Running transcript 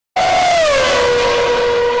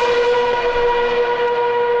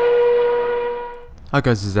Hi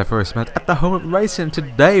guys, this is F4Matt at the home of racing, and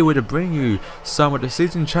today we're to bring you some of the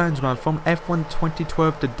season challenge mode from F1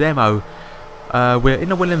 2012, the demo. We're in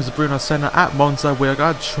the Williams Bruno Senna at Monza. We're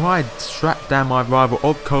going to try to track down my rival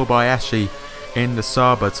of Kobayashi in the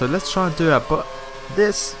Sauber. So let's try and do that. But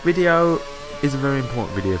this video is a very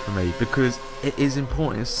important video for me because it is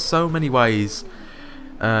important in so many ways.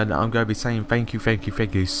 And I'm going to be saying thank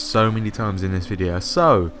you so many times in this video.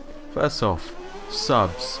 So, first off,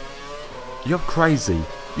 subs. You're crazy.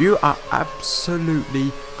 You are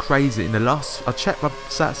absolutely crazy. In the last, I checked my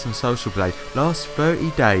stats on Social Blade. Last 30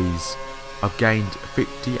 days, I've gained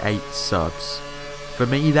 58 subs. For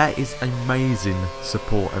me, that is amazing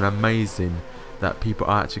support and amazing that people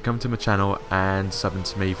are actually coming to my channel and subbing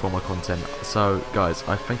to me for my content. So, guys,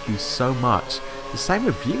 I thank you so much. The same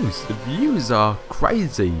with views. The views are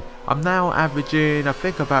crazy. I'm now averaging, I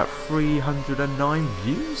think, about 309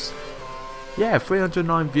 views. Yeah,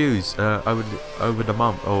 309 views over the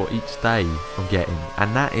month or each day I'm getting,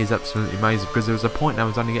 and that is absolutely amazing because there was a point I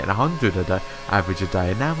was only getting 100 a day, average a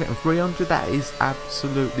day, and now I'm getting 300. That is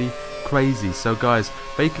absolutely crazy. So guys,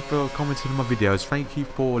 thank you for commenting on my videos, thank you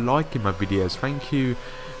for liking my videos, thank you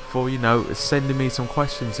for, you know, sending me some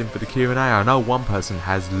questions in for the Q&A. I know one person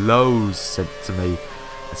has loads sent to me.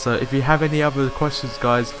 So if you have any other questions,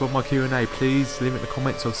 guys, for my Q&A, please leave it in the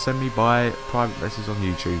comments or send me by private message on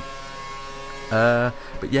YouTube.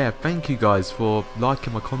 But yeah, thank you guys for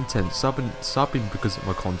liking my content, subbing because of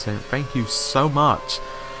my content. Thank you so much,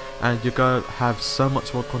 and you're going to have so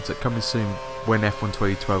much more content coming soon when F1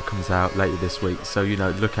 2012 comes out later this week, so, you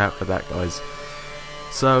know, look out for that, guys.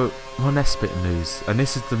 So my next bit of news, and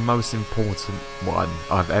this is the most important one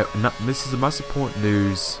this is the most important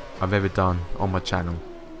news I've ever done on my channel.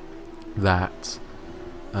 That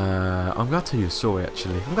I'm going to tell you a story.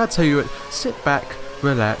 Actually, I'm going to tell you it. Sit back,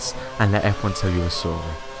 relax, and let everyone tell you a story.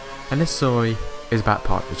 And this story is about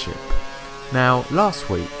partnership. Now, last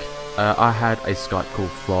week I had a Skype call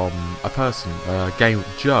from a person, Game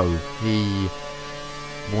Joe. He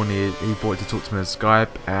wanted to talk to me on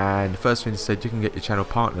Skype, and the first thing he said, you can get your channel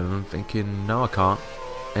partner. And I'm thinking, no, I can't.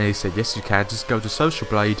 And he said, yes, you can. Just go to Social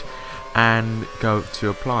Blade and go to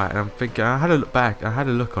apply. And I'm thinking, I had a look back, I had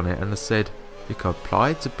a look on it, and I said, you can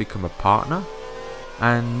apply to become a partner.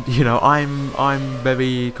 And, you know, I'm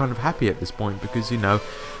very kind of happy at this point because, you know,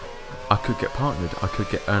 I could get partnered, I could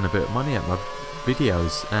earn a bit of money at my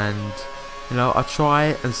videos, and, you know, I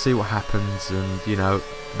try and see what happens. And, you know,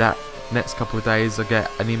 that next couple of days I get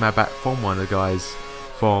an email back from one of the guys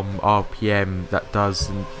from RPM that does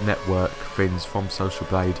network things from Social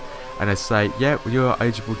Blade, and they say, yeah, you are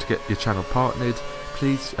eligible to get your channel partnered.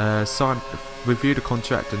 Please review the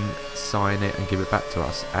contract and sign it and give it back to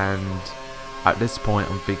us. And at this point,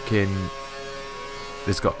 I'm thinking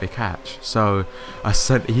there's got to be a catch. So I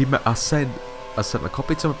sent a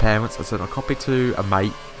copy to my parents. I sent a copy to a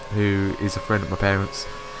mate who is a friend of my parents,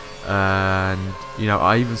 and, you know,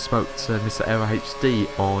 I even spoke to Mr. Error HD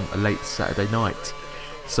on a late Saturday night.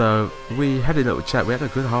 So we had a little chat. We had a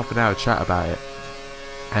good half an hour chat about it,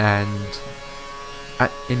 and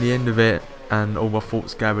in the end of it, and all my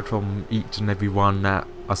thoughts gathered from each and every one, that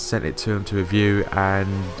I sent it to him to review,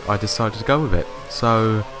 and I decided to go with it.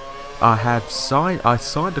 So I signed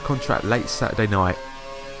the contract late Saturday night,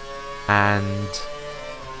 and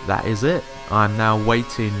that is it. I'm now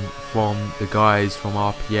waiting from the guys from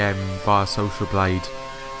RPM via Social Blade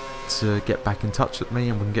to get back in touch with me,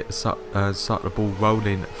 and we can get start the ball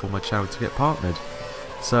rolling for my channel to get partnered.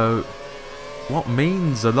 So what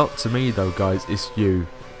means a lot to me, though, guys, is you.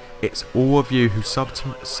 It's all of you who sub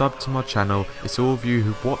to my channel. It's all of you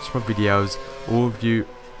who watch my videos. All of you,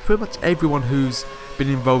 pretty much everyone who's been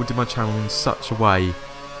involved in my channel in such a way.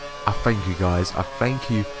 I thank you, guys. I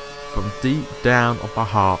thank you from deep down of my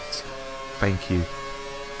heart. Thank you.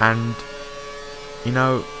 And, you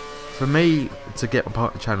know, for me to get my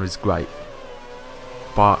partner channel is great,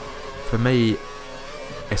 but for me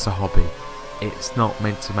it's a hobby. It's not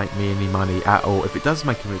meant to make me any money at all. If it does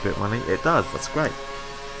make me a bit of money, it does. That's great.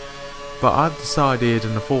 But I've decided,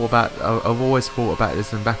 and I've always thought about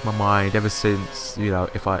this in the back of my mind ever since, you know,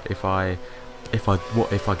 if I get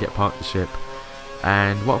partnership,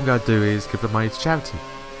 and what I'm going to do is give the money to charity,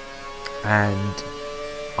 and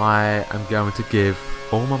I am going to give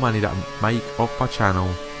all my money that I make off my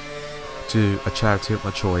channel to a charity of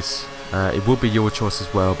my choice. It will be your choice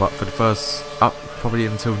as well, but for the first probably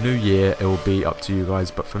until New Year, it will be up to you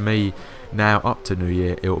guys. But for me, now up to New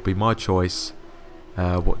Year, it will be my choice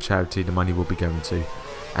what charity the money will be going to.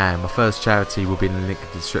 And my first charity will be in the link in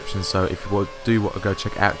the description, so if you do want to go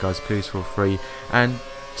check it out, guys, please feel free. And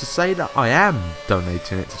to say that I am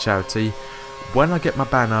donating it to charity, when I get my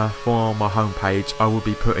banner for my homepage, I will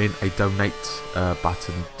be putting a donate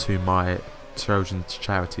button to my children's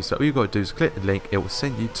charity. So all you've got to do is click the link, it will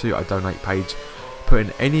send you to a donate page. Put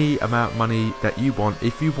in any amount of money that you want,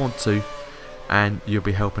 if you want to, and you'll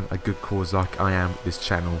be helping a good cause like I am with this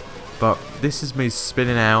channel. But this is me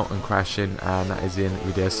spinning out and crashing, and that is the end of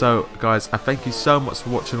the video. So guys, I thank you so much for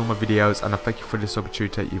watching all my videos, and I thank you for this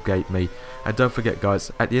opportunity that you gave me. And don't forget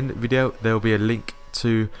guys, at the end of the video there will be a link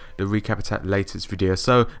to the recap of that latest video.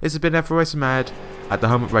 So this has been F1 Racing Mad at the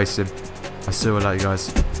home of racing. I see you later guys,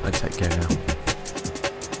 and take care now.